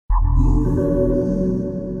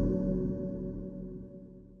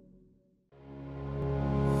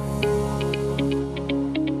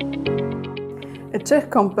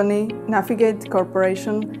Czech company, NAFIGATE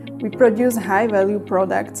Corporation, we produce high-value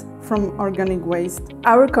products from organic waste.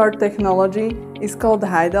 Our core technology is called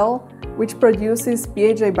Hydal, which produces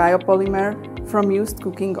PHA biopolymer from used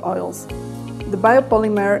cooking oils. The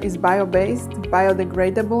biopolymer is bio-based,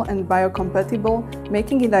 biodegradable and biocompatible,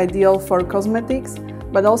 making it ideal for cosmetics,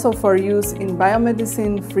 but also for use in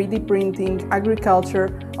biomedicine, 3D printing,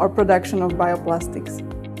 agriculture, or production of bioplastics.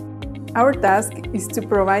 Our task is to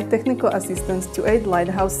provide technical assistance to 8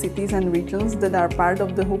 lighthouse cities and regions that are part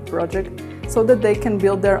of the HOOP project so that they can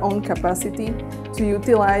build their own capacity to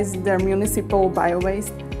utilize their municipal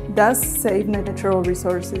biowaste, thus save natural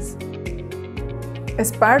resources.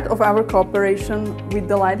 As part of our cooperation with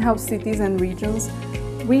the lighthouse cities and regions,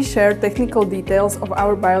 we share technical details of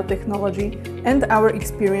our biotechnology and our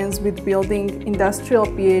experience with building industrial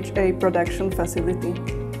PHA production facility.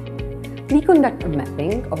 We conduct a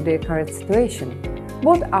mapping of their current situation.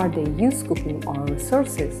 What are the used cooking oil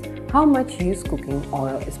resources? How much used cooking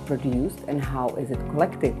oil is produced and how is it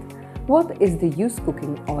collected? What is the used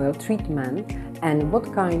cooking oil treatment and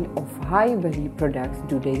what kind of high-value products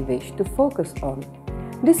do they wish to focus on?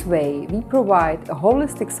 This way, we provide a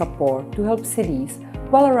holistic support to help cities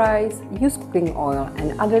valorize used cooking oil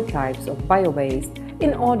and other types of biowaste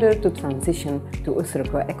in order to transition to a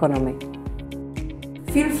circular economy.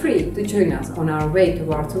 Feel free to join us on our way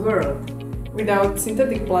towards a world without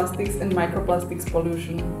synthetic plastics and microplastics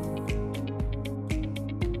pollution.